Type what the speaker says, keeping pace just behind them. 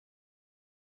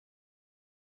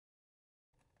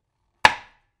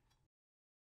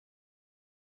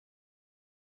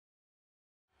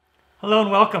Hello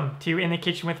and welcome to In the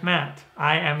Kitchen with Matt.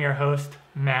 I am your host,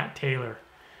 Matt Taylor.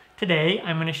 Today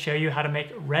I'm going to show you how to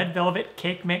make red velvet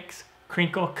cake mix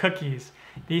crinkle cookies.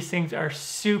 These things are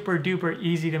super duper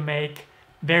easy to make,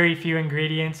 very few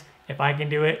ingredients. If I can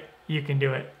do it, you can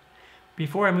do it.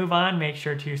 Before I move on, make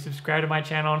sure to subscribe to my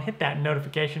channel and hit that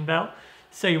notification bell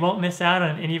so you won't miss out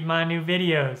on any of my new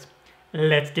videos.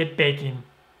 Let's get baking.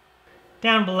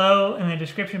 Down below in the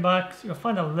description box, you'll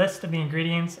find a list of the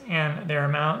ingredients and their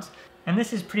amounts. And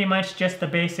this is pretty much just the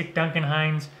basic Duncan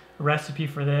Hines recipe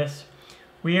for this.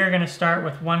 We are going to start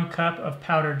with 1 cup of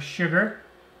powdered sugar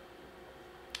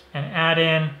and add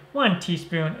in 1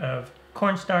 teaspoon of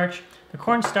cornstarch. The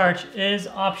cornstarch is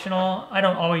optional. I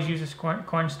don't always use this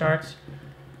cornstarch,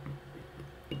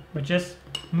 but just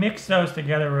mix those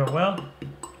together real well.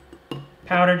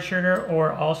 Powdered sugar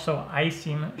or also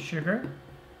icing sugar,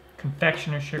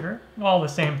 confectioner sugar, all the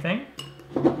same thing.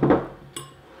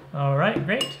 All right,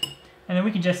 great. And then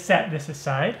we can just set this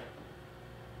aside.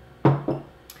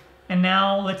 And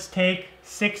now let's take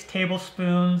 6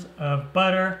 tablespoons of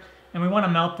butter, and we want to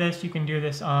melt this. You can do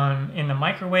this in the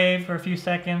microwave for a few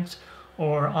seconds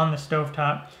or on the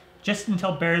stovetop, just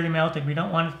until barely melted. We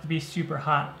don't want it to be super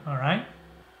hot, all right?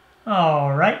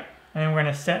 All right, and then we're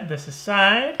going to set this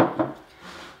aside.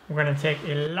 We're going to take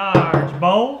a large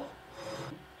bowl,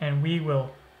 and we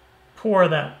will pour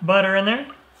that butter in there.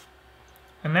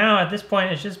 And now at this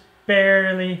point, it's just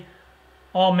barely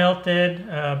all melted,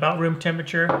 about room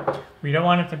temperature. We don't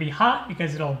want it to be hot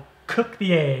because it'll cook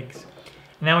the eggs.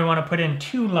 Now we want to put in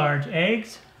 2 large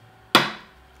eggs.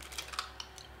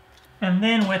 And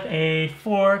then with a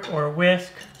fork or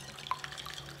whisk,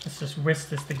 let's just whisk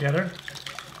this together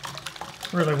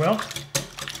really well.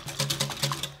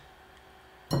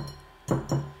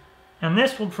 And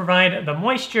this will provide the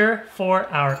moisture for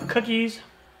our cookies.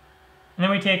 And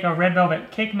then we take our red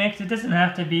velvet cake mix. It doesn't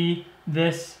have to be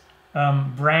this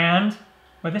brand,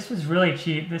 but this was really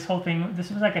cheap. This whole thing,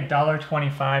 this was like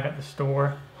 $1.25 at the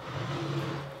store.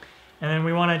 And then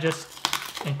we want to just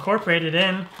incorporate it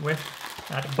in with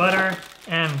that butter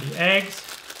and the eggs.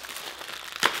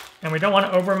 And we don't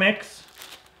want to overmix,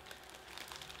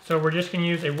 so we're just going to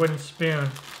use a wooden spoon.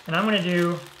 And I'm going to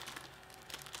do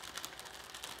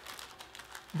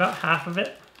about half of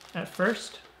it at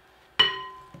first.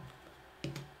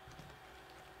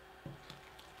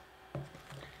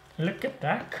 Look at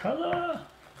that color.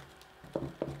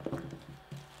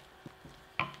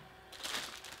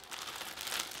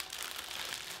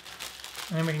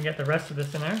 And then we can get the rest of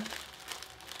this in there.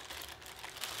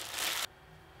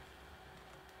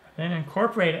 Then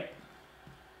incorporate it.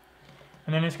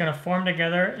 And then it's going to form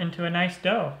together into a nice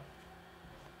dough.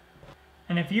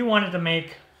 And if you wanted to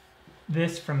make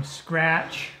this from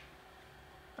scratch,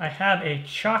 I have a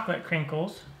chocolate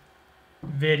crinkles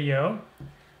video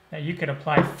that you could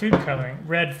apply food coloring,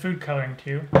 red food coloring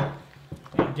to,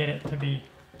 and get it to be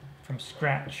from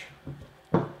scratch.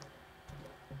 So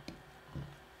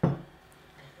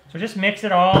just mix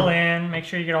it all in, make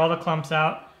sure you get all the clumps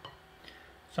out.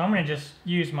 So I'm going to just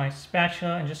use my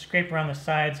spatula and just scrape around the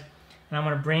sides, and I'm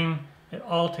going to bring it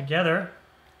all together.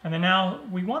 And then now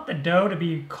we want the dough to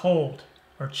be cold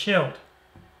or chilled.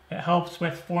 It helps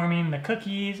with forming the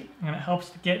cookies, and it helps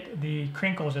to get the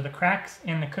crinkles or the cracks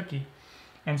in the cookie.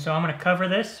 And so I'm going to cover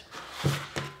this,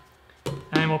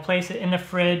 and we'll place it in the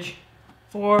fridge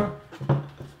for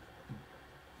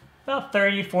about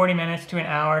 30-40 minutes to an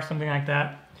hour, something like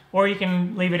that. Or you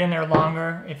can leave it in there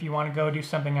longer if you want to go do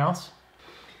something else.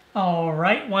 All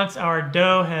right, once our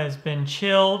dough has been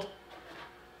chilled,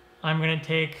 I'm going to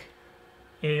take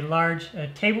a large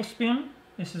tablespoon.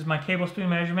 This is my tablespoon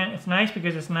measurement. It's nice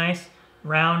because it's nice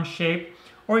round shape.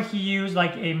 Or you can use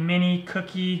like a mini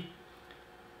cookie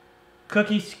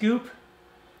scoop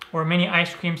or a mini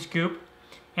ice cream scoop,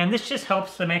 and this just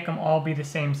helps to make them all be the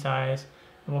same size.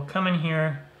 And we'll come in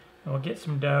here and we'll get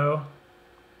some dough,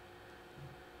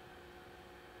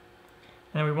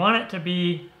 and we want it to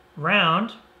be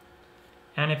round,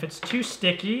 and if it's too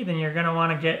sticky, then you're going to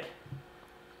want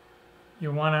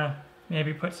to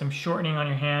maybe put some shortening on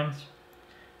your hands,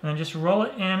 and then just roll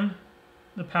it in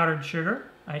the powdered sugar,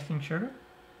 icing sugar,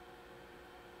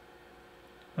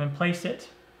 and then place it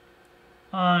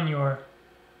on your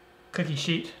cookie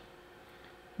sheet.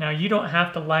 Now you don't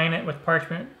have to line it with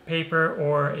parchment paper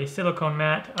or a silicone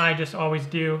mat. I just always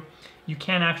do. You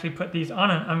can actually put these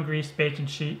on an ungreased baking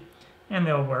sheet and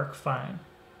they'll work fine.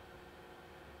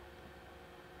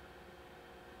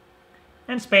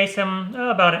 And space them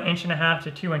about 1.5 inches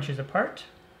to 2 inches apart.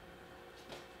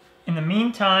 In the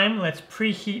meantime, let's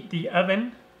preheat the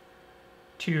oven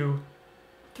to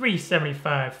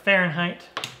 375 Fahrenheit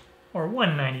or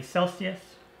 190 Celsius.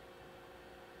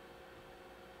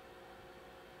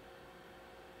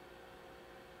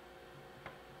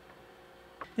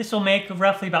 This will make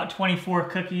roughly about 24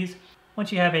 cookies.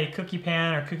 Once you have a cookie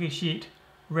pan or cookie sheet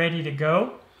ready to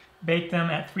go, bake them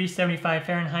at 375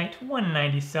 Fahrenheit,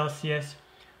 190 Celsius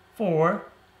for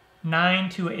 9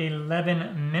 to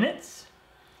 11 minutes.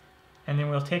 And then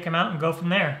we'll take them out and go from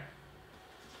there.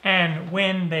 And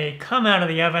when they come out of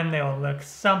the oven, they'll look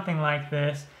something like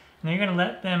this. And you're going to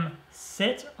let them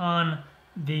sit on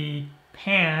the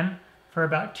pan for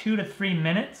about 2 to 3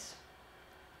 minutes.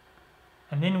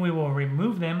 And then we will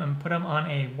remove them and put them on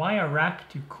a wire rack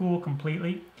to cool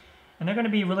completely. And they're going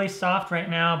to be really soft right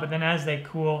now, but then as they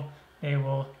cool, they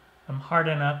will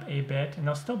harden up a bit. And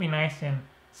they'll still be nice and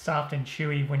soft and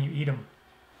chewy when you eat them.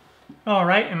 All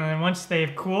right, and then once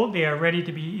they've cooled, they are ready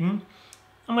to be eaten.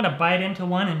 I'm going to bite into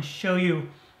one and show you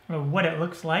what it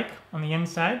looks like on the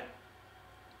inside.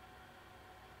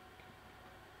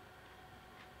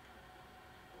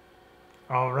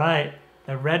 All right,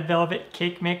 the red velvet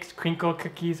cake mix crinkle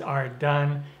cookies are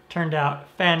done. Turned out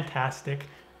fantastic.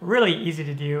 Really easy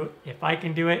to do. If I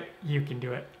can do it, you can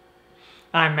do it.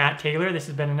 I'm Matt Taylor. This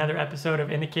has been another episode of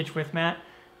In the Kitchen with Matt.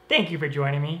 Thank you for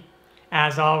joining me.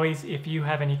 As always, if you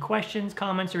have any questions,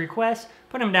 comments, or requests,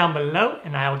 put them down below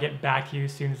and I will get back to you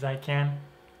as soon as I can.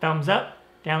 Thumbs up,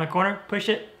 down the corner, push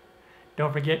it.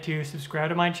 Don't forget to subscribe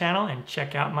to my channel and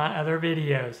check out my other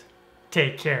videos.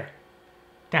 Take care.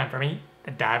 Time for me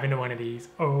to dive into one of these.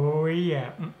 Oh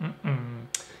yeah.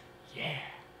 Yeah.